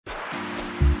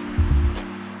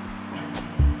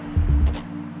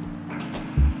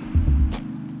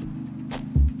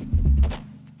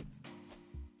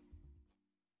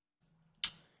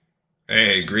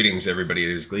Hey, greetings everybody,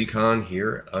 it is GleeCon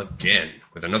here again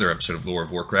with another episode of Lore of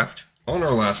Warcraft. On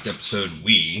our last episode,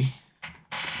 we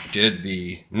did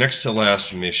the next to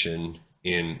last mission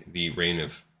in the Reign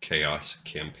of Chaos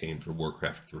campaign for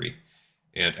Warcraft 3.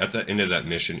 And at the end of that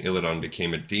mission, Illidan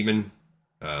became a demon,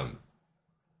 the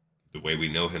way we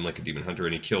know him, like a demon hunter,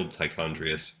 and he killed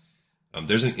Tychondrius.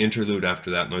 There's an interlude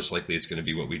after that. Most likely it's going to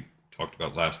be what we talked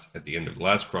about at the end of the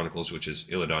last Chronicles, which is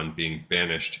Illidan being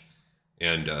banished.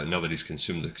 And now that he's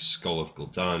consumed the skull of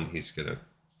Gul'dan, he's going to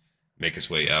make his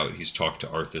way out. He's talked to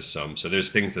Arthas some. So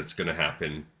there's things that's going to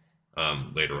happen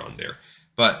later on there.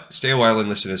 But stay a while and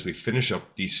listen as we finish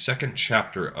up the second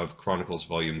chapter of Chronicles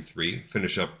Volume 3.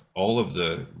 Finish up all of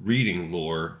the reading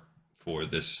lore for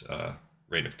this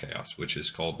Reign of Chaos, which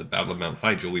is called the Battle of Mount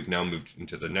Hyjal. We've now moved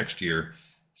into the next year.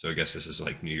 So I guess this is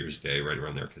like New Year's Day, right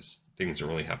around there, because things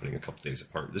are only happening a couple days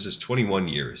apart. This is 21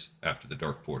 years after the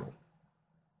Dark Portal.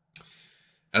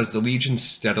 As the Legion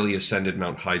steadily ascended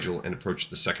Mount Hyjal and approached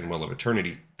the Second Well of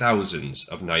Eternity, thousands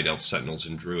of Night Elf sentinels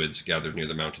and druids gathered near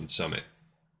the mountain summit.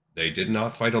 They did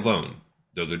not fight alone.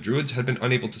 Though the druids had been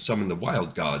unable to summon the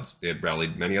wild gods, they had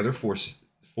rallied many other forest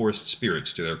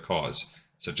spirits to their cause,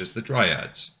 such as the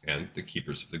Dryads and the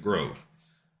Keepers of the Grove.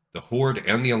 The Horde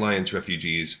and the Alliance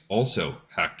refugees also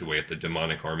hacked away at the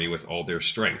demonic army with all their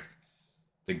strength.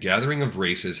 The gathering of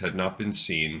races had not been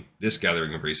seen, this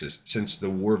gathering of races, since the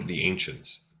War of the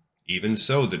Ancients. Even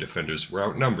so, the defenders were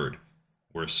outnumbered,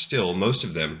 where still most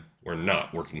of them were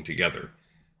not working together.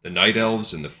 The Night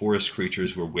Elves and the forest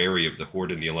creatures were wary of the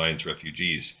Horde and the Alliance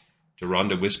refugees.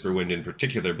 Tyrande Whisperwind in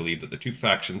particular believed that the two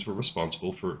factions were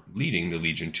responsible for leading the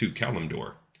Legion to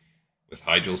Kalimdor. With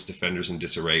Hyjal's defenders in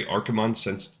disarray, Archimonde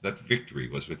sensed that victory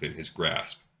was within his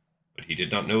grasp, but he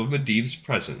did not know of Medivh's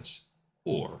presence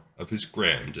or of his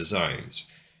grand designs.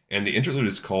 And the interlude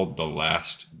is called The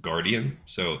Last Guardian,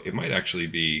 so it might actually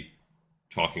be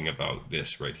talking about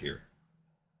this right here.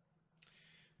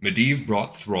 Medivh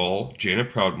brought Thrall, Jaina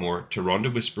Proudmoore,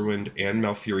 Tyrande Whisperwind, and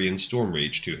Malfurion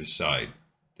Stormrage to his side.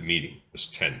 The meeting was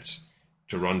tense.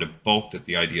 Tyrande balked at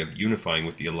the idea of unifying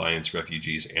with the Alliance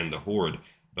refugees and the Horde,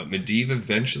 but Medivh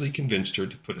eventually convinced her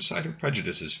to put aside her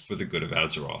prejudices for the good of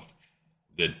Azeroth.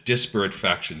 The disparate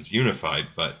factions unified,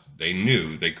 but they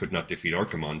knew they could not defeat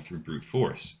Archimonde through brute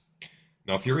force.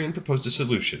 Malfurion proposed a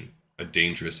solution, a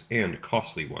dangerous and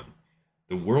costly one.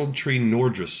 The world tree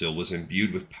Nordrassil was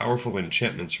imbued with powerful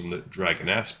enchantments from the dragon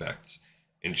aspects,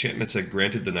 enchantments that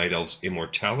granted the Night Elves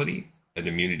immortality and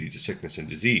immunity to sickness and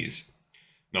disease.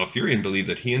 Malfurion believed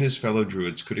that he and his fellow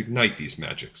druids could ignite these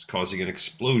magics, causing an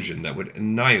explosion that would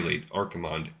annihilate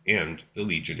Archimonde and the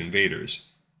Legion invaders.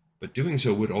 But doing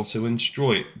so would also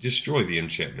destroy the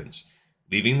enchantments,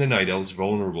 leaving the Night Elves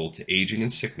vulnerable to aging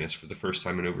and sickness for the first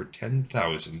time in over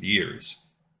 10,000 years.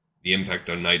 The impact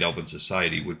on Night Elven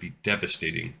society would be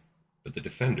devastating, but the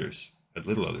defenders had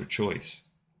little other choice.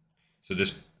 So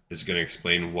this is going to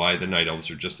explain why the Night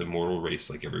Elves are just a mortal race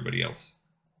like everybody else.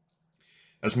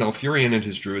 As Malfurion and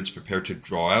his druids prepared to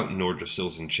draw out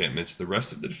Nordrassil's enchantments, the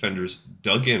rest of the defenders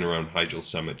dug in around Hyjal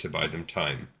summit to buy them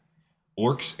time.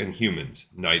 Orcs and humans,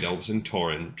 Night Elves and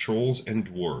Tauren, trolls and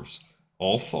dwarves,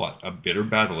 all fought a bitter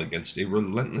battle against a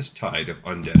relentless tide of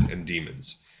undead and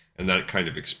demons. And that kind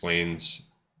of explains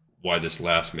why this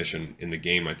last mission in the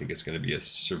game, I think it's going to be a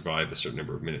survive a certain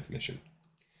number of minutes mission.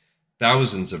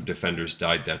 Thousands of defenders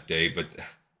died that day, but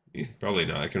probably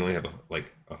not. I can only have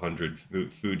like 100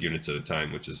 food units at a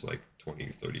time, which is like 20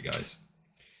 or 30 guys.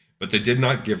 But they did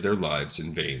not give their lives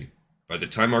in vain. By the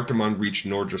time Archimonde reached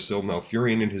Nordrassil,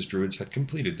 Malfurion and his druids had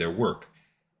completed their work.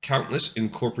 Countless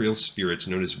incorporeal spirits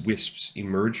known as wisps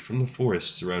emerged from the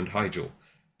forests around Hyjal.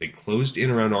 They closed in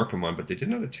around Archimonde, but they did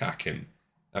not attack him.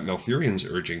 At Malfurion's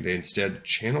urging, they instead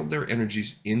channeled their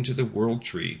energies into the World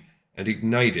Tree and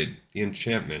ignited the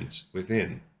enchantments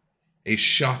within. A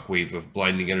shockwave of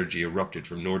blinding energy erupted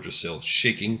from Nordrassil,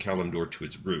 shaking Kalimdor to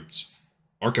its roots.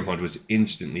 Archimonde was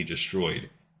instantly destroyed.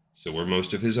 So were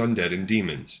most of his undead and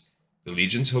demons. The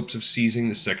Legion's hopes of seizing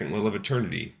the Second Well of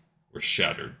Eternity were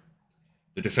shattered.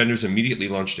 The defenders immediately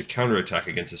launched a counterattack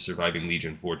against the surviving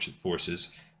Legion forces.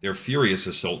 Their furious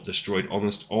assault destroyed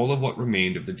almost all of what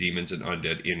remained of the demons and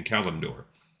undead in Kalimdor.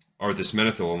 Arthas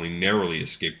Menethil only narrowly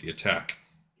escaped the attack.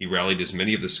 He rallied as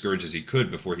many of the Scourge as he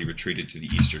could before he retreated to the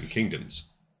eastern kingdoms.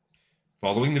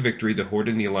 Following the victory, the Horde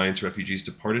and the Alliance refugees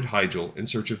departed Hyjal in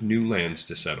search of new lands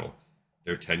to settle.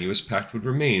 Their tenuous pact would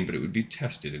remain, but it would be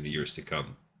tested in the years to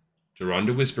come.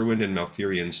 Tyrande Whisperwind and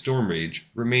Malfurion Stormrage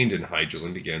remained in Hyjal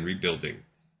and began rebuilding.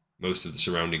 Most of the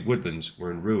surrounding woodlands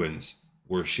were in ruins.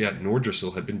 Worse yet,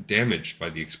 Nordrassil had been damaged by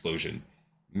the explosion.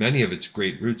 Many of its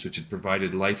great roots, which had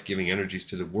provided life-giving energies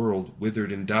to the world,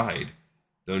 withered and died.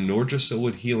 Though Nordrasil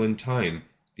would heal in time,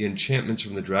 the enchantments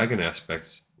from the dragon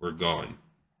aspects were gone.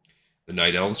 The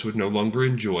Night Elves would no longer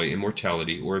enjoy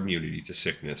immortality or immunity to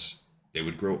sickness. They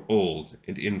would grow old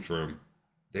and infirm.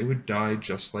 They would die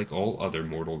just like all other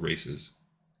mortal races.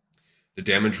 The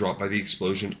damage wrought by the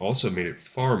explosion also made it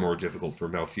far more difficult for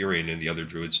Malfurion and the other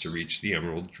druids to reach the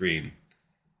Emerald Dream.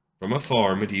 From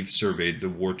afar, Medivh surveyed the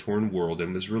war-torn world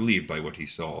and was relieved by what he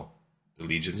saw. The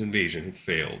Legion's invasion had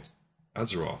failed.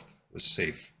 Azeroth was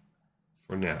safe.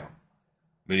 For now.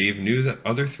 Medivh knew that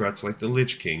other threats like the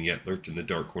Lich King yet lurked in the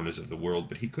dark corners of the world,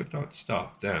 but he could not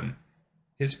stop them.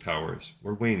 His powers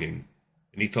were waning,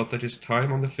 and he felt that his time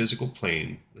on the physical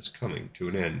plane was coming to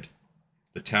an end.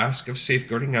 The task of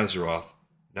safeguarding Azeroth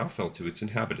now fell to its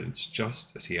inhabitants,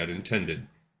 just as he had intended.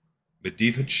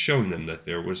 Medivh had shown them that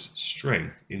there was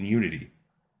strength in unity.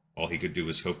 All he could do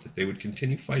was hope that they would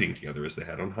continue fighting together as they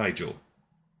had on Hyjal.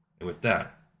 And with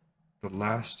that, the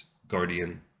last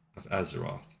guardian of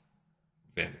Azeroth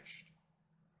vanished.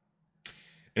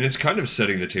 And it's kind of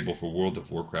setting the table for World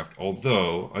of Warcraft,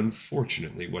 although,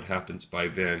 unfortunately, what happens by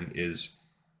then is,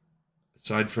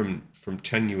 aside from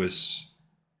tenuous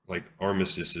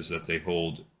armistices that they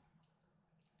hold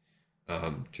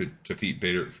to defeat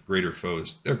greater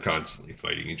foes, they're constantly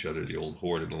fighting each other, the old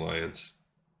Horde and Alliance.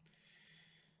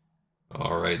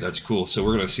 Alright, that's cool. So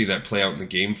we're going to see that play out in the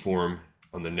game form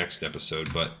on the next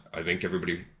episode, but I thank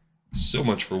everybody so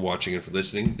much for watching and for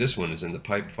listening. This one is in the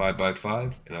pipe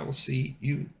 5x5, and I will see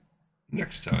you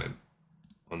next time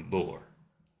on Lore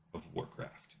of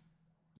Warcraft.